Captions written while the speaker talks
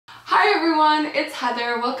Hi everyone, it's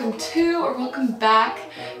Heather. Welcome back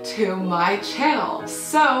to my channel.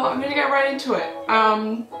 So I'm gonna get right into it.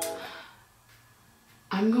 I'm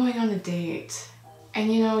going on a date,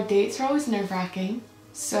 and you know, dates are always nerve-wracking.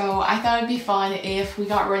 So I thought it'd be fun if we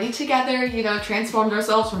got ready together, you know, transformed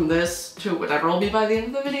ourselves from this to whatever will be by the end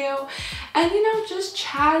of the video, and you know, just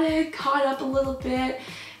chatted, caught up a little bit,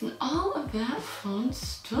 and all of that fun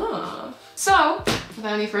stuff. So,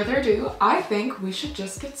 without any further ado, I think we should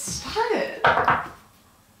just get started.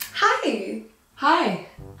 Hi! Hi!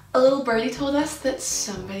 A little birdie told us that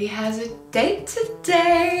somebody has a date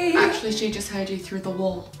today. Actually, she just had you through the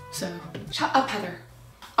wall, so shut up, Heather.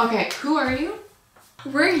 Okay, who are you?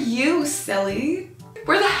 We're you, silly.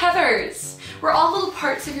 We're the Heathers. We're all little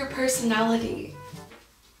parts of your personality.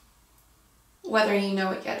 Whether you know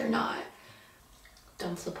it yet or not.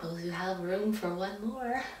 Don't suppose you have room for one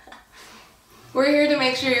more? We're here to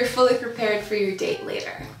make sure you're fully prepared for your date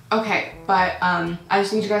later. Okay, but I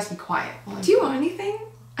just need you guys to be quiet. Do you want anything?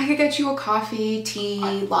 I could get you a coffee, tea,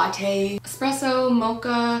 latte, espresso,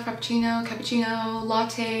 mocha, frappuccino, cappuccino,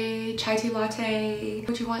 latte, chai tea latte.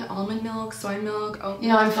 Would you want almond milk, soy milk? Oh, you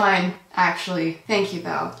know, I'm fine, actually. Thank you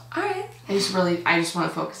though. Alright. I just want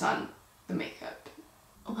to focus on the makeup.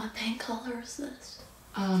 What paint color is this?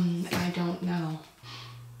 I don't know.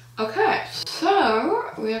 Okay,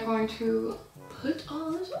 so we are going to put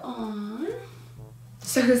all this on.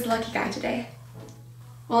 So who's the lucky guy today?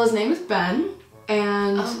 Well, his name is Ben,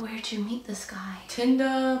 and... Oh, where'd you meet this guy?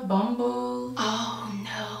 Tinder, Bumble... Oh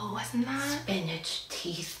no, wasn't that? Spinach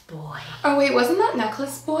teeth boy. Oh wait, wasn't that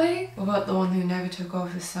necklace boy? What about the one who never took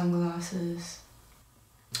off his sunglasses?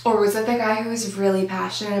 Or was it the guy who was really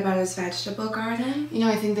passionate about his vegetable garden? You know,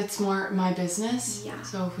 I think that's more my business. Yeah.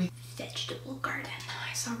 So if we... Vegetable garden.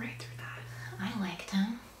 I saw right through that. I liked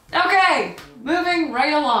him. Okay, moving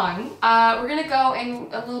right along. We're gonna go in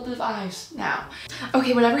a little bit of eyes now.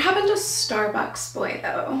 Okay, whatever happened to Starbucks boy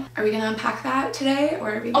though? Are we gonna unpack that today,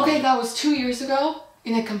 or are we gonna... Okay, that was 2 years ago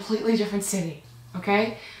in a completely different city,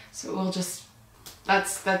 okay? So we'll just,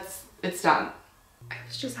 it's done. I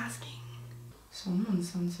was just asking. Someone's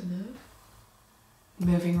sensitive.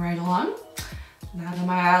 Moving right along. Now that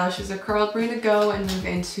my eyelashes are curled, we're gonna go and move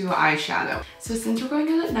into eyeshadow. So since we're going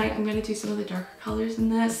out at night, I'm gonna do some of the darker colors in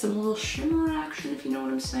this, some little shimmer action, if you know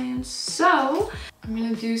what I'm saying. So I'm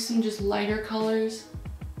gonna do some just lighter colors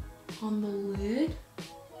on the lid.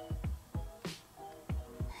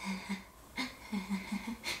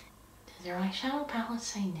 Does your eyeshadow palette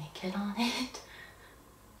say naked on it?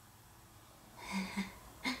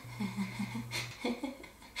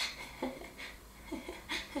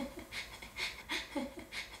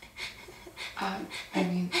 I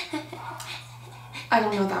mean, I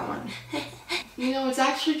don't know that one. You know, it's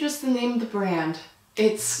actually just the name of the brand.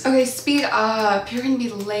 It's... Okay, speed up. You're gonna be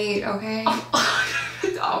late, okay?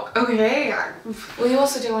 Oh, okay. Well, you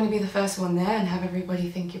also don't want to be the first one there and have everybody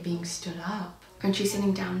think you're being stood up. Aren't you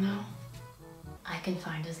sitting down now? I can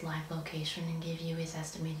find his live location and give you his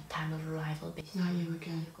estimated time of arrival based Not on you the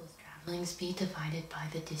again. vehicle's traveling speed divided by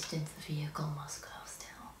the distance the vehicle must go still.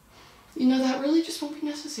 You know, that really just won't be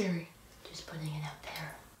necessary. Just putting it out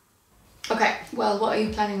there. Okay, well, what are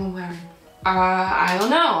you planning on wearing? I don't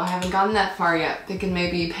know. I haven't gotten that far yet. Thinking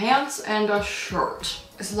maybe pants and a shirt.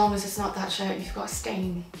 As long as it's not that shirt you've got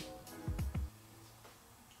stain.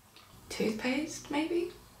 Toothpaste,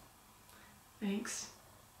 maybe? Thanks.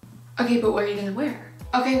 Okay, but what are you gonna wear?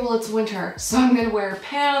 Okay, well, it's winter, so I'm gonna wear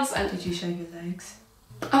pants and... Did you shave your legs?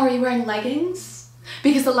 Oh, are you wearing leggings?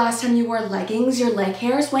 Because the last time you wore leggings, your leg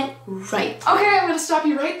hairs went right. Okay, I'm gonna stop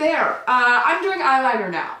you right there. I'm doing eyeliner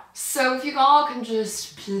now. So if you all can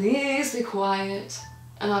just please be quiet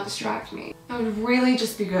and not distract me. That would really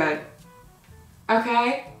just be good.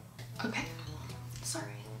 Okay? Okay.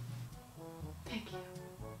 Sorry. Thank you.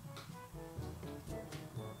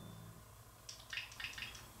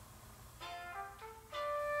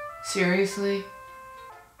 Seriously?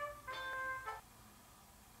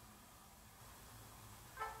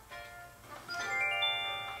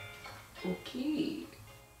 Okay.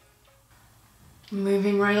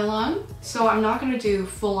 Moving right along. So I'm not gonna do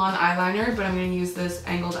full-on eyeliner, but I'm gonna use this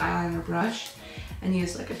angled eyeliner brush and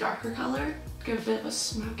use like a darker color, give a bit of a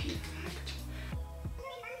smoky effect.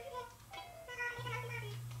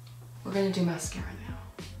 We're gonna do mascara now.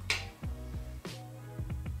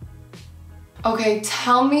 Okay,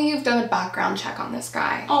 tell me you've done a background check on this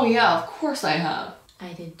guy. Oh yeah, of course I have.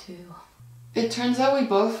 I did too. It turns out we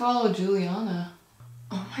both follow Juliana.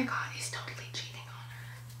 Oh my god, he's totally cheating on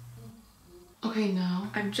her. Okay, no.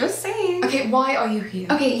 I'm just saying. Okay, why are you here?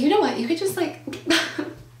 Okay, you know what? You could just like...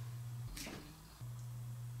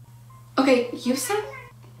 Okay, you said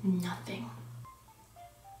Nothing.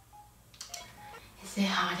 Is it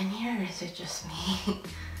hot in here or is it just me?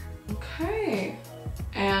 Okay.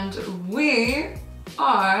 And we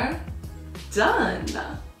are done.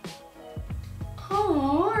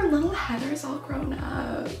 Oh, our little Heather's all grown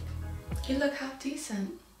up. You look half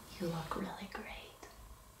decent. You look really great.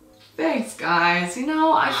 Thanks, guys. You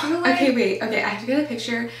know, I feel like... Okay, wait. Okay, I have to get a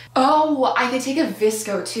picture. Oh, I could take a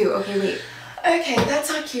visco too. Okay, wait. Okay, that's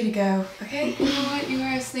not cute to go. Okay, you know what, you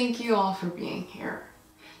guys? Thank you all for being here.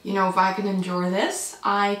 You know, if I can endure this,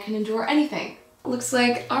 I can endure anything. Looks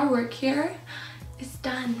like our work here is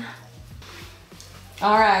done.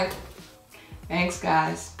 All right. Thanks,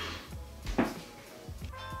 guys.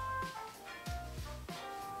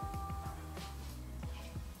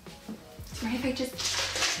 It's right if I just...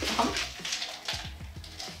 Oh.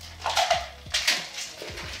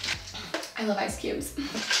 I love ice cubes.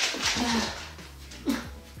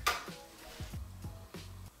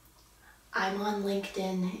 I'm on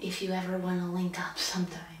LinkedIn if you ever want to link up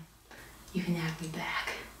sometime. You can add me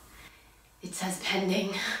back. It says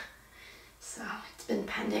pending, so it's been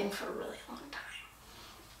pending for a really long time.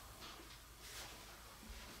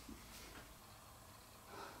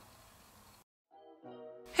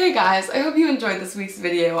 Hey guys, I hope you enjoyed this week's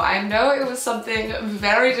video. I know it was something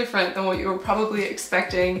very different than what you were probably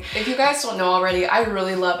expecting. If you guys don't know already, I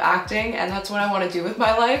really love acting and that's what I want to do with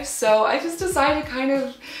my life, so I just decided to kind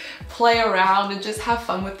of play around and just have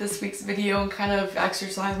fun with this week's video and kind of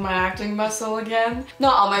exercise my acting muscle again.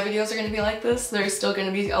 Not all my videos are going to be like this. There's still going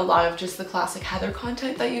to be a lot of just the classic Heather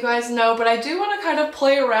content that you guys know, but I do want to kind of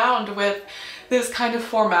play around with this kind of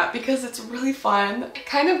format because it's really fun. It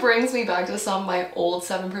kind of brings me back to some of my old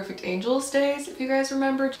Seven Perfect Angels days, if you guys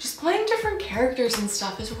remember. Just playing different characters and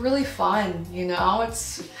stuff is really fun, you know?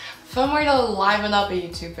 It's a fun way to liven up a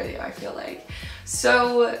YouTube video, I feel like.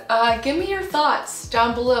 So give me your thoughts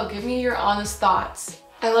down below. Give me your honest thoughts.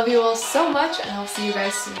 I love you all so much and I'll see you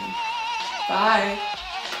guys soon. Bye.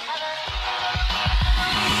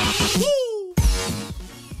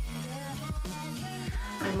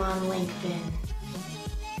 I'm on LinkedIn.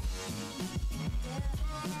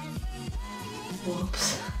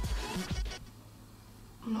 Whoops.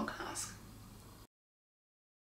 I'm not gonna ask.